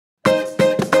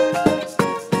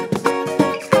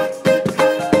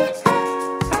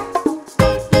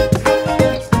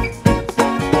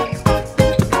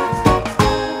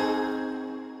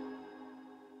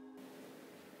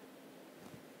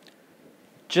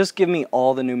Just give me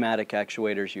all the pneumatic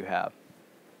actuators you have.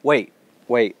 Wait.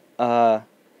 I'm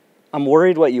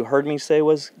worried what you heard me say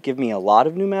was give me a lot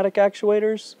of pneumatic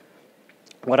actuators.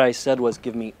 What I said was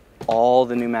give me all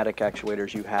the pneumatic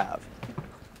actuators you have.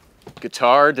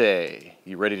 Guitar day.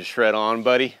 You ready to shred on,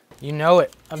 buddy? You know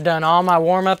it. I've done all my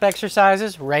warm-up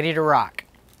exercises, ready to rock.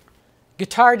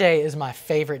 Guitar day is my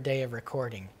favorite day of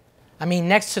recording. I mean,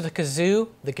 next to the kazoo,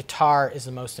 the guitar is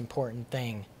the most important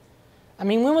thing. I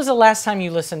mean, when was the last time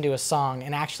you listened to a song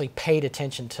and actually paid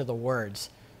attention to the words?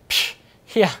 Psh,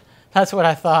 yeah, that's what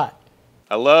I thought.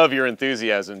 I love your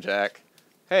enthusiasm, Jack.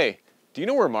 Hey, do you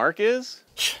know where Mark is?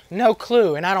 No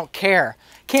clue, and I don't care.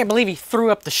 Can't believe he threw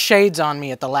up the shades on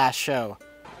me at the last show.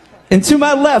 And to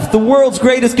my left, the world's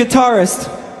greatest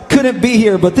guitarist couldn't be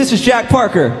here, but this is Jack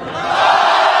Parker.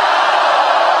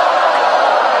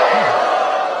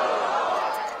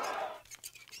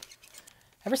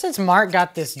 Ever since Mark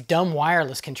got this dumb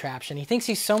wireless contraption, he thinks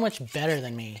he's so much better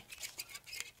than me.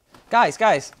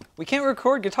 Guys, we can't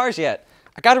record guitars yet.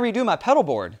 I gotta redo my pedal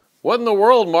board. What in the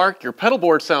world, Mark? Your pedal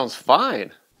board sounds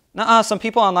fine. Nuh-uh, some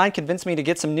people online convinced me to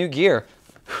get some new gear.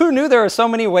 Who knew there are so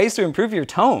many ways to improve your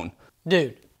tone?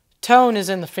 Dude, tone is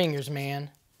in the fingers,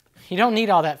 man. You don't need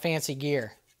all that fancy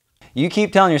gear. You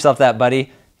keep telling yourself that,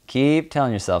 buddy. Keep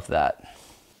telling yourself that.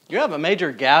 You have a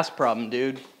major gas problem,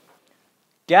 dude.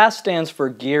 GAS stands for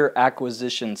Gear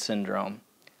Acquisition Syndrome.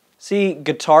 See,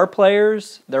 guitar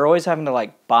players, they're always having to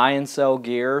like buy and sell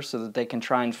gear so that they can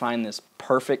try and find this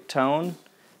perfect tone.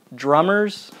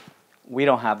 Drummers, we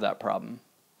don't have that problem.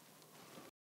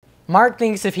 Mark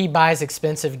thinks if he buys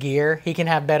expensive gear, he can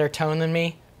have better tone than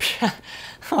me.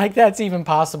 Like that's even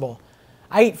possible.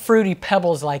 I eat Fruity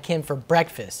Pebbles like him for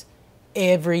breakfast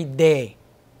every day.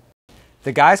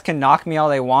 The guys can knock me all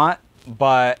they want,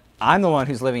 but I'm the one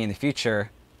who's living in the future.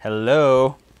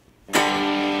 Hello.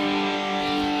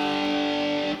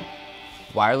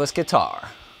 Wireless guitar.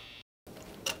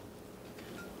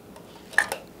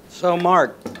 So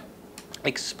Mark,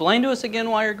 explain to us again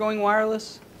why you're going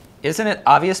wireless. Isn't it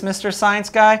obvious, Mr.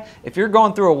 Science Guy? If you're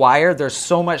going through a wire, there's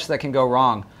so much that can go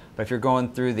wrong. But if you're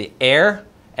going through the air,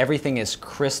 everything is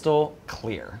crystal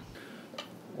clear.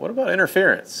 What about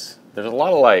interference? There's a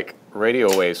lot of like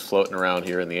radio waves floating around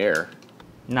here in the air.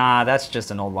 Nah, that's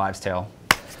just an old wives' tale.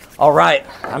 All right,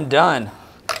 I'm done.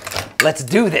 Let's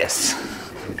do this.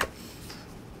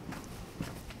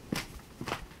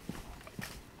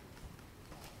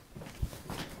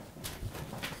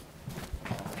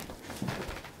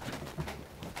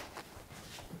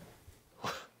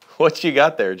 What you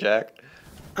got there, Jack?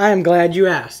 I am glad you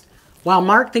asked. While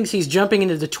Mark thinks he's jumping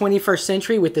into the 21st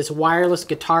century with this wireless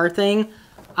guitar thing,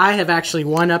 I have actually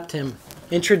one-upped him.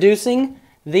 Introducing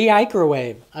the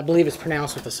microwave. I believe it's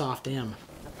pronounced with a soft M.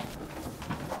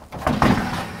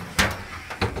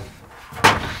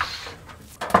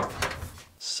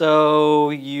 So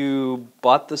you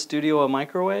bought the studio a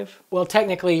microwave? Well,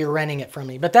 technically you're renting it from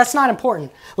me, but that's not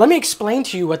important. Let me explain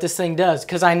to you what this thing does,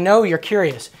 because I know you're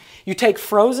curious. You take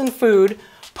frozen food,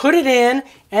 put it in,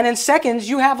 and in seconds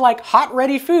you have like hot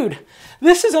ready food.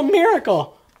 This is a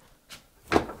miracle.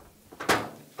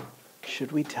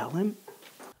 Should we tell him?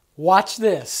 Watch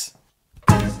this.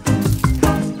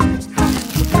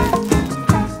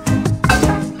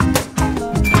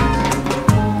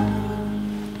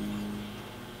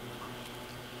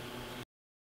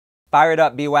 Fire it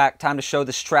up, B-Wack. Time to show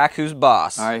this track who's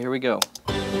boss. All right, here we go.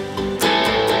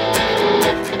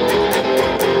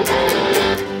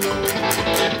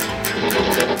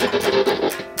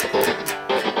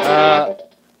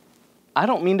 I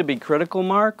don't mean to be critical,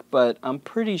 Mark, but I'm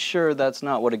pretty sure that's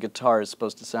not what a guitar is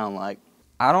supposed to sound like.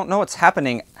 I don't know what's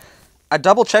happening. I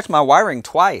double-checked my wiring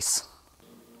twice.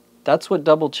 That's what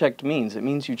double-checked means. It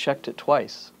means you checked it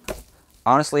twice.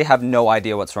 Honestly, have no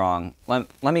idea what's wrong. Let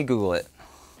me Google it.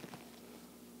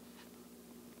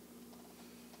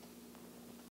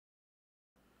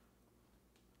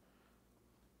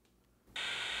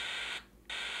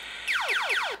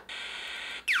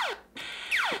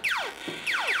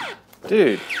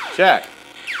 Dude, Jack,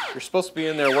 you're supposed to be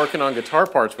in there working on guitar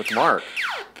parts with Mark.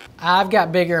 I've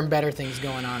got bigger and better things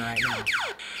going on right now.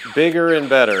 Bigger and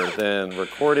better than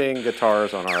recording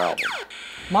guitars on our album.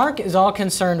 Mark is all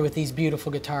concerned with these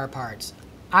beautiful guitar parts.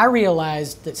 I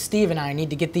realized that Steve and I need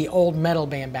to get the old metal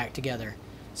band back together.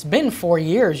 It's been 4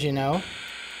 years, you know.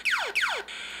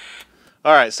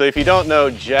 All right, so if you don't know,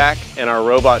 Jack and our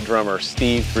robot drummer,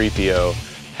 Steve 3PO,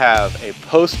 have a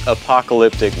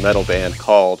post-apocalyptic metal band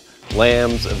called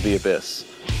Lambs of the Abyss.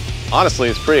 Honestly,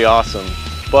 it's pretty awesome,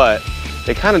 but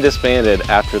they kind of disbanded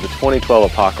after the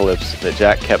 2012 apocalypse that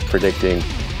Jack kept predicting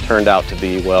turned out to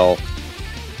be, well,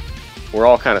 we're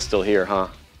all kind of still here, huh?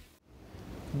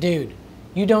 Dude,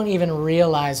 you don't even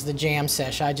realize the jam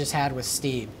sesh I just had with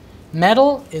Steve.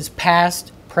 Metal is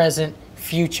past, present,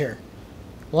 future.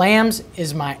 Lambs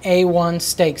is my A1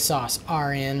 steak sauce,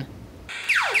 RN.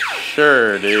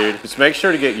 Sure, dude. Just make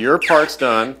sure to get your parts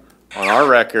done on our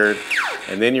record,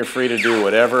 and then you're free to do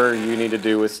whatever you need to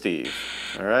do with Steve.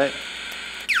 All right?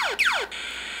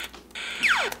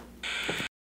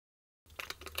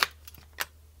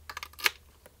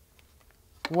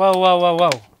 Whoa, whoa, whoa,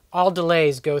 whoa. All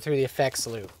delays go through the effects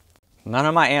loop. None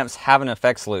of my amps have an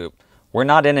effects loop. We're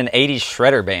not in an 80s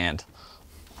shredder band.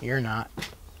 You're not.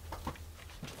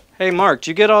 Hey, Mark, did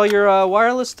you get all your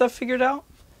wireless stuff figured out?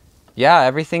 Yeah,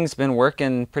 everything's been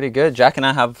working pretty good. Jack and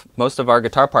I have most of our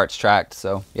guitar parts tracked,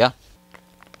 so yeah.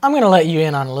 I'm gonna let you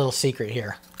in on a little secret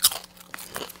here.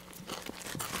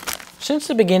 Since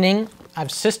the beginning,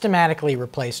 I've systematically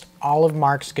replaced all of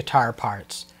Mark's guitar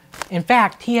parts. In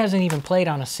fact, he hasn't even played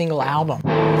on a single album.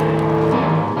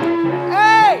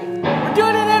 Hey! We're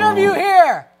doing an interview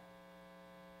here!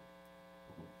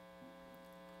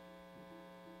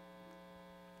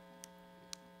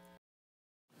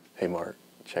 Hey, Mark,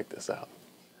 check this out.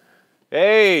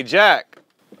 Hey, Jack.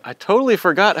 I totally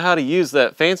forgot how to use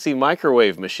that fancy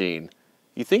microwave machine.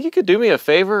 You think you could do me a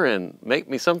favor and make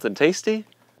me something tasty?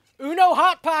 Uno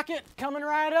Hot Pocket coming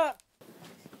right up.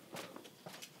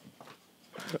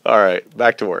 All right,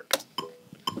 back to work.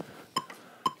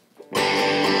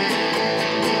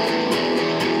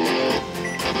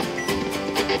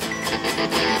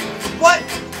 What?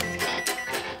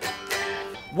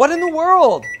 What in the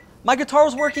world? My guitar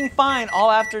was working fine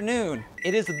all afternoon.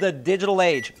 It is the digital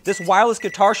age. This wireless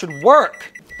guitar should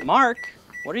work. Mark,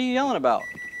 what are you yelling about?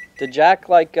 Did Jack,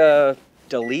 like,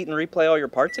 delete and replay all your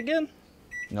parts again?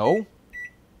 No.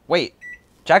 Wait,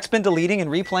 Jack's been deleting and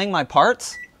replaying my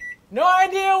parts? No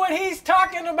idea what he's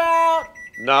talking about.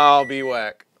 No,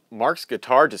 B-Wack. Mark's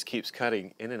guitar just keeps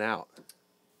cutting in and out.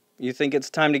 You think it's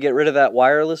time to get rid of that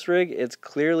wireless rig? It's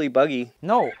clearly buggy.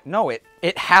 No,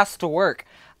 it has to work.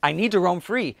 I need to roam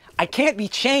free. I can't be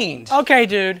chained. Okay,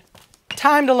 dude.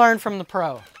 Time to learn from the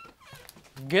pro.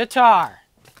 Guitar.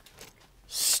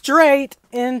 Straight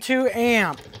into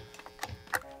amp.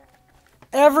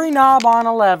 Every knob on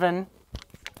 11.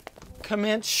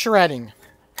 Commence shredding.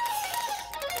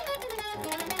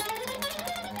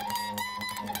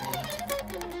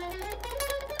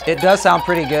 It does sound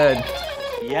pretty good.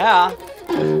 Yeah.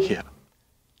 Yeah.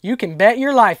 You can bet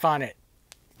your life on it.